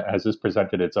Japan? Has this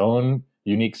presented its own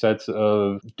unique sets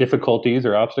of difficulties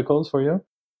or obstacles for you?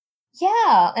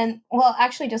 Yeah, and well,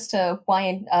 actually, just to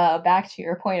wind back to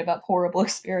your point about horrible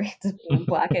experience of being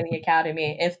Black in the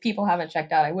academy, if people haven't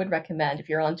checked out, I would recommend, if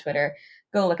you're on Twitter,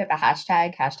 go look at the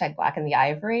hashtag Black in the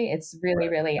Ivory. It's really,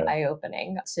 really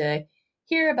eye-opening to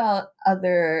hear about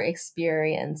other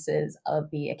experiences of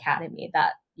the academy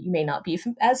that you may not be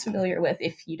as familiar with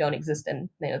if you don't exist in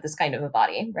this kind of a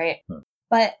body, right?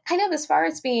 But kind of as far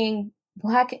as being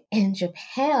Black in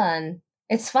Japan,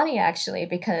 it's funny, actually,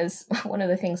 because one of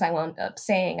the things I wound up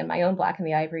saying in my own Black in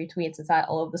the Ivory tweets is that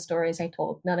all of the stories I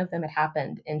told, none of them had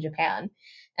happened in Japan.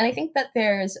 And I think that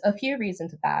there's a few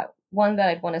reasons of that. One that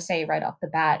I'd want to say right off the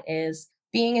bat is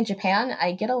being in Japan,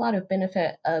 I get a lot of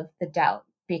benefit of the doubt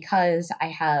because I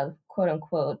have, quote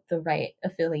unquote, the right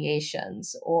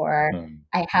affiliations, or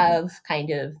I have kind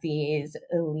of these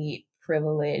elite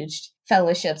privileged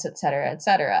fellowships, et cetera, et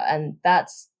cetera. And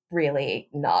that's really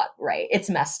not right. It's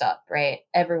messed up, right?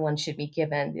 Everyone should be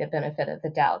given the benefit of the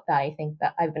doubt that I think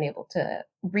that I've been able to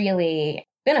really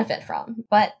benefit from.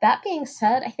 But that being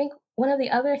said, I think one of the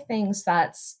other things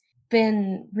that's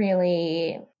been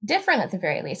really different, at the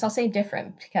very least, I'll say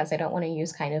different because I don't want to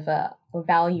use kind of a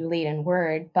value-laden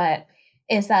word, but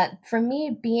is that for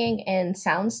me, being in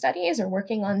sound studies or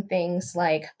working on things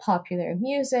like popular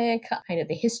music, kind of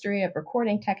the history of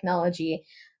recording technology,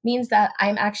 means that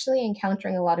I'm actually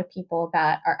encountering a lot of people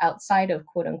that are outside of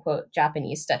quote unquote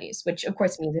Japanese studies, which of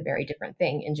course means a very different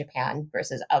thing in Japan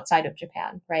versus outside of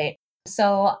Japan, right?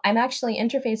 So I'm actually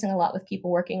interfacing a lot with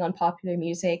people working on popular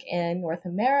music in North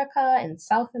America and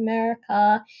South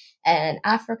America and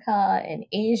Africa and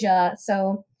Asia.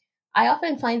 So I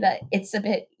often find that it's a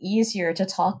bit easier to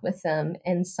talk with them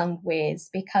in some ways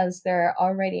because they're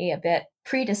already a bit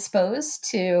predisposed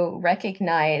to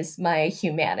recognize my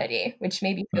humanity, which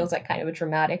maybe feels like kind of a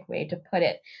dramatic way to put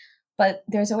it. But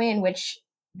there's a way in which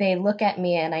they look at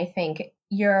me and I think,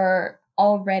 you're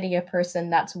already a person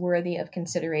that's worthy of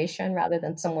consideration rather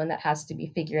than someone that has to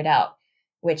be figured out,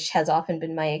 which has often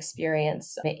been my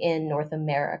experience in North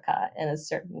America in a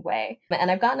certain way. And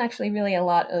I've gotten actually really a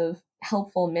lot of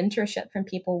helpful mentorship from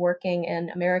people working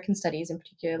in American studies, and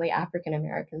particularly African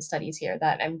American studies here,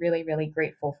 that I'm really, really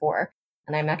grateful for.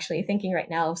 And I'm actually thinking right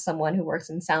now of someone who works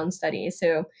in sound studies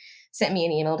who sent me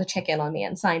an email to check in on me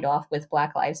and signed off with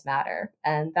Black Lives Matter.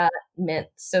 And that meant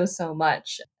so, so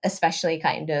much, especially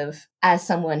kind of as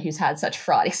someone who's had such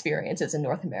fraud experiences in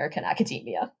North American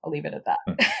academia. I'll leave it at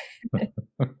that.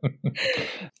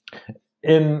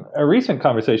 In a recent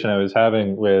conversation I was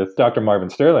having with Dr.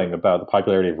 Marvin Sterling about the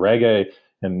popularity of reggae,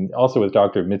 and also with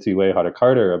Dr. Mitzi Uehara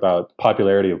Carter about the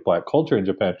popularity of Black culture in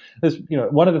Japan,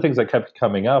 one of the things that kept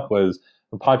coming up was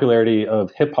the popularity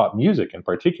of hip hop music in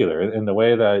particular, in the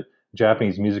way that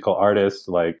Japanese musical artists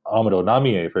like Amado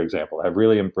Namie, for example, have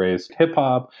really embraced hip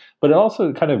hop, but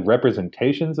also kind of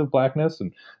representations of Blackness.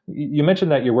 And you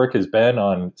mentioned that your work has been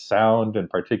on sound in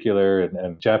particular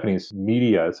and Japanese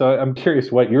media. So I'm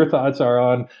curious what your thoughts are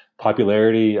on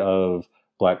popularity of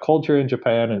Black culture in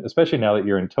Japan, and especially now that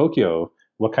you're in Tokyo,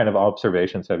 what kind of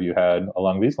observations have you had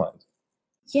along these lines?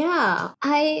 Yeah,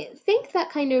 I think that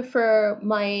kind of for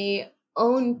my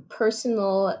own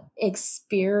personal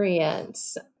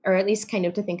experience, or at least kind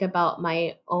of to think about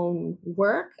my own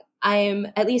work, I'm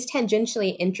at least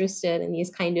tangentially interested in these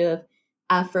kind of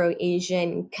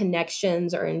Afro-Asian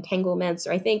connections or entanglements,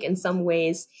 or I think in some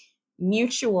ways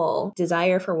mutual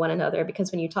desire for one another.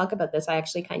 Because when you talk about this, I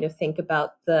actually kind of think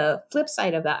about the flip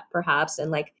side of that, perhaps,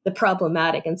 and like the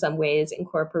problematic in some ways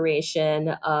incorporation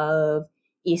of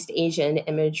East Asian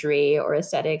imagery or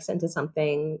aesthetics into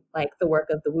something like the work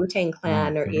of the Wu-Tang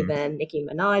Clan or Mm-hmm. even Nicki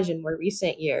Minaj in more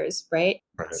recent years, right?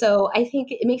 Right. So I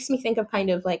think it makes me think of kind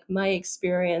of like my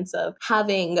experience of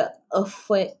having a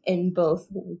foot in both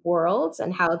worlds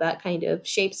and how that kind of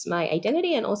shapes my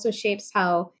identity and also shapes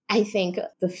how I think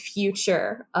the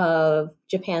future of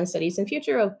Japan studies and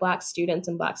future of Black students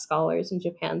and Black scholars in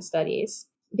Japan studies.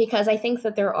 Because I think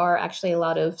that there are actually a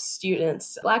lot of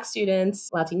students, Black students,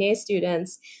 Latine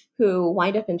students, who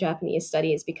wind up in Japanese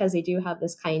studies because they do have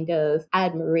this kind of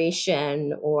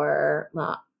admiration or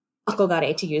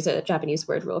akogare, to use a Japanese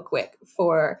word real quick,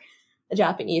 for the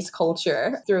Japanese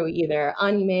culture through either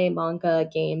anime, manga,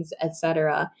 games,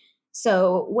 etc.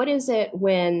 So what is it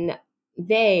when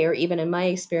they, or even in my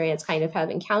experience, kind of have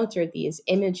encountered these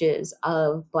images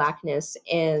of Blackness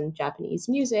in Japanese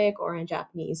music or in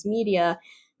Japanese media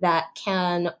that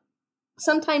can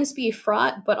sometimes be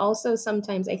fraught, but also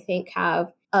sometimes I think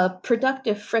have a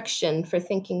productive friction for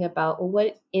thinking about, well,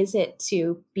 what is it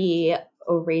to be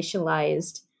a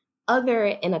racialized other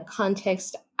in a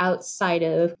context outside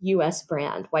of US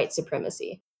brand white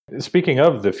supremacy? Speaking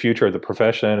of the future of the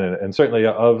profession and certainly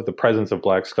of the presence of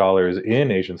Black scholars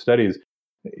in Asian studies,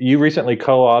 you recently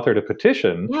co-authored a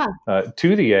petition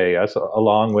to the AAS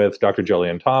along with Dr.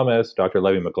 Jolyon Thomas, Dr.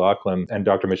 Levy McLaughlin, and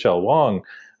Dr. Michelle Wong.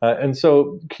 And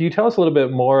so can you tell us a little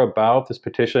bit more about this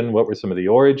petition? What were some of the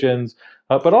origins?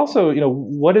 But also,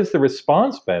 what has the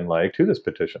response been like to this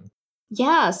petition?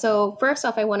 Yeah, so first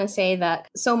off, I want to say that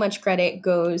so much credit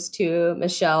goes to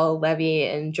Michelle, Levy,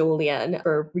 and Jolyon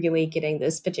for really getting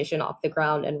this petition off the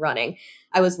ground and running.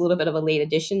 I was a little bit of a late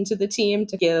addition to the team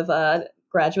to give a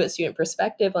graduate student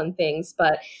perspective on things,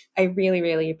 but I really,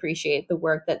 really appreciate the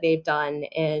work that they've done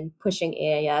in pushing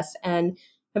AAS and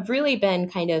have really been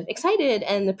kind of excited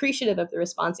and appreciative of the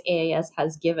response AAS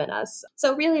has given us.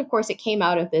 So really, of course, it came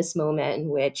out of this moment in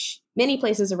which many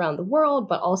places around the world,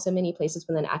 but also many places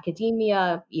within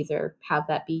academia, either have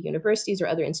that be universities or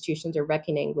other institutions, are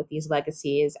reckoning with these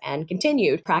legacies and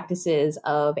continued practices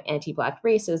of anti-Black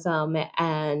racism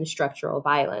and structural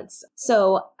violence.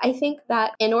 So I think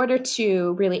that in order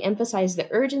to really emphasize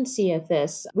the urgency of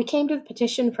this, we came to the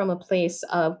petition from a place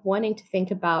of wanting to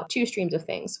think about two streams of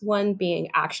things. One being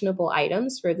actionable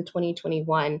items for the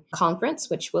 2021 conference,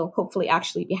 which will hopefully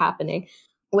actually be happening,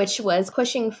 which was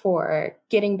pushing for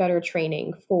getting better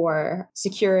training for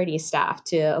security staff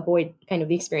to avoid kind of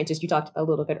the experiences you talked about a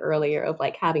little bit earlier of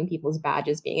like having people's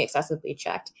badges being excessively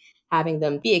checked, having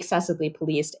them be excessively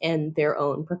policed in their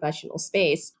own professional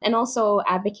space, and also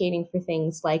advocating for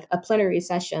things like a plenary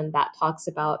session that talks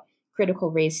about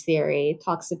critical race theory,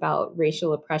 talks about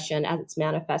racial oppression as it's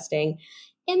manifesting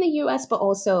in the US, but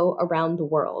also around the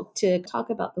world, to talk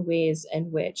about the ways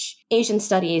in which Asian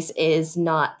studies is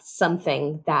not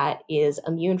something that is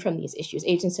immune from these issues.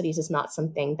 Asian studies is not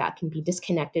something that can be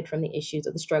disconnected from the issues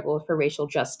of the struggle for racial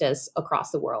justice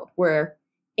across the world. We're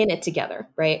in it together,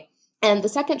 right? And the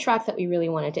second track that we really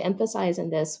wanted to emphasize in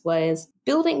this was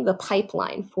building the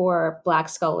pipeline for Black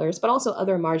scholars, but also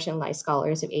other marginalized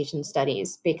scholars of Asian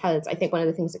studies, because I think one of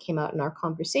the things that came out in our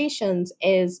conversations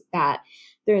is that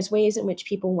there's ways in which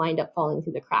people wind up falling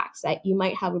through the cracks. That you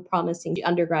might have a promising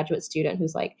undergraduate student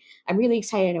who's like, I'm really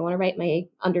excited. I want to write my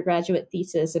undergraduate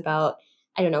thesis about,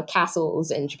 I don't know,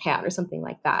 castles in Japan or something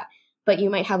like that. But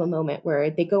you might have a moment where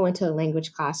they go into a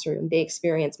language classroom, they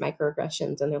experience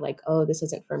microaggressions, and they're like, oh, this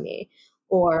isn't for me.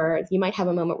 Or you might have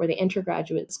a moment where they enter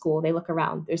graduate school, they look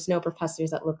around, there's no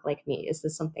professors that look like me. Is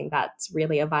this something that's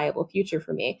really a viable future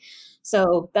for me?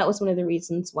 So that was one of the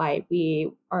reasons why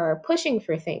we are pushing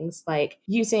for things like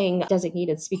using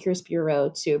Designated Speakers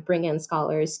Bureau to bring in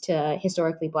scholars to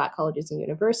historically Black colleges and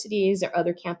universities or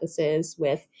other campuses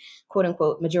with quote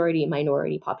unquote majority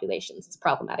minority populations. It's a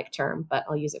problematic term, but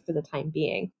I'll use it for the time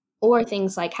being. Or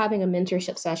things like having a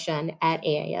mentorship session at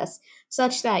AAS,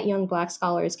 such that young Black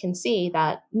scholars can see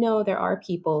that, no, there are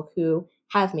people who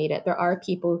have made it. There are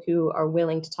people who are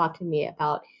willing to talk to me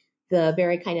about the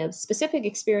very kind of specific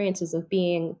experiences of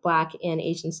being Black in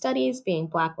Asian studies, being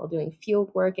Black while doing field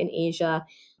work in Asia,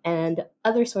 and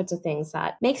other sorts of things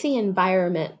that make the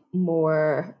environment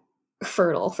more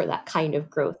fertile for that kind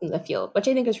of growth in the field, which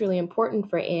I think is really important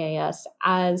for AAS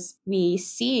as we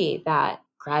see that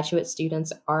graduate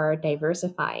students are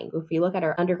diversifying. If we look at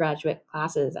our undergraduate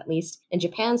classes, at least in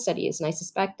Japan studies, and I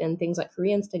suspect in things like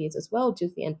Korean studies as well, due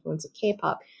to the influence of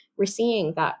K-pop, we're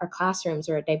seeing that our classrooms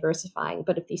are diversifying.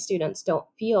 But if these students don't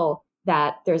feel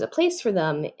that there's a place for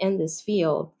them in this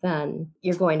field, then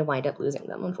you're going to wind up losing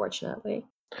them, unfortunately.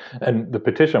 And the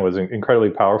petition was incredibly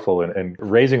powerful in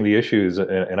raising the issues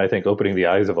and I think opening the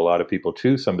eyes of a lot of people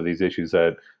to some of these issues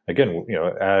that, again,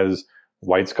 as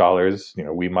white scholars,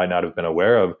 we might not have been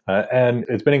aware of. And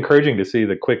it's been encouraging to see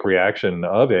the quick reaction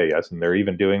of AAS, and they're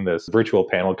even doing this virtual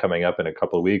panel coming up in a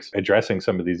couple of weeks addressing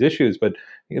some of these issues. But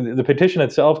the petition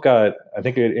itself got, I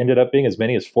think it ended up being as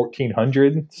many as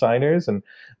 1,400 signers. And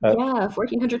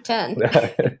 1,410.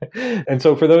 And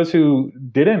so for those who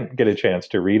didn't get a chance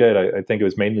to read it, I think it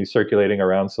was mainly circulating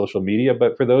around social media.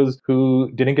 But for those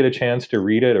who didn't get a chance to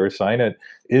read it or sign it,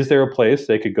 is there a place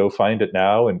they could go find it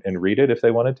now and read it if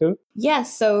they wanted to?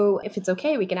 Yes. So if it's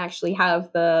okay, we can actually have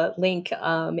the link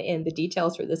in the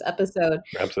details for this episode.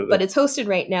 Absolutely. But it's hosted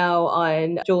right now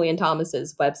on Julian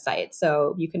Thomas's website.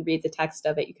 So you can read the text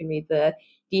of it. You can read the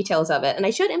details of it. And I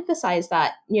should emphasize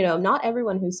that, not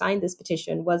everyone who signed this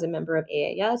petition was a member of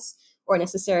AAS or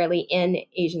necessarily in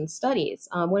Asian studies.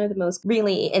 One of the most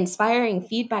really inspiring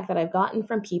feedback that I've gotten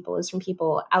from people is from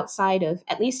people outside of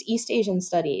at least East Asian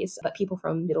studies, but people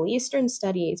from Middle Eastern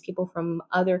studies, people from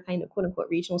other kind of quote unquote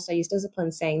regional studies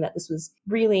disciplines, saying that this was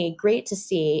really great to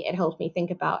see. It helped me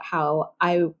think about how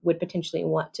I would potentially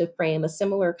want to frame a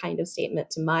similar kind of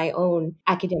statement to my own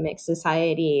academic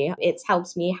society. It's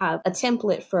helped me have a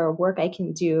template for work I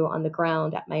can do on the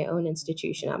ground at my own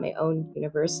institution, at my own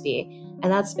university.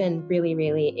 And that's been really,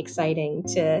 really exciting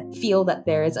to feel that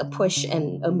there is a push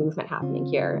and a movement happening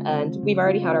here. And we've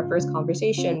already had our first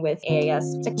conversation with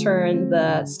AAS to turn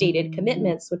the stated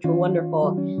commitments, which were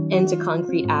wonderful, into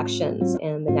concrete actions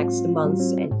in the next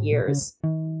months and years.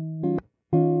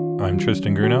 I'm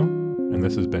Tristan Grunow, and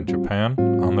this has been Japan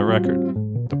on the Record,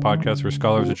 the podcast where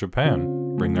scholars of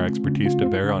Japan bring their expertise to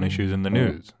bear on issues in the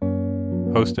news.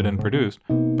 Hosted and produced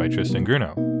by Tristan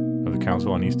Grunow of the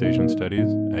Council on East Asian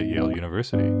Studies at Yale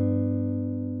University.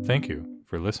 Thank you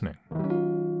for listening.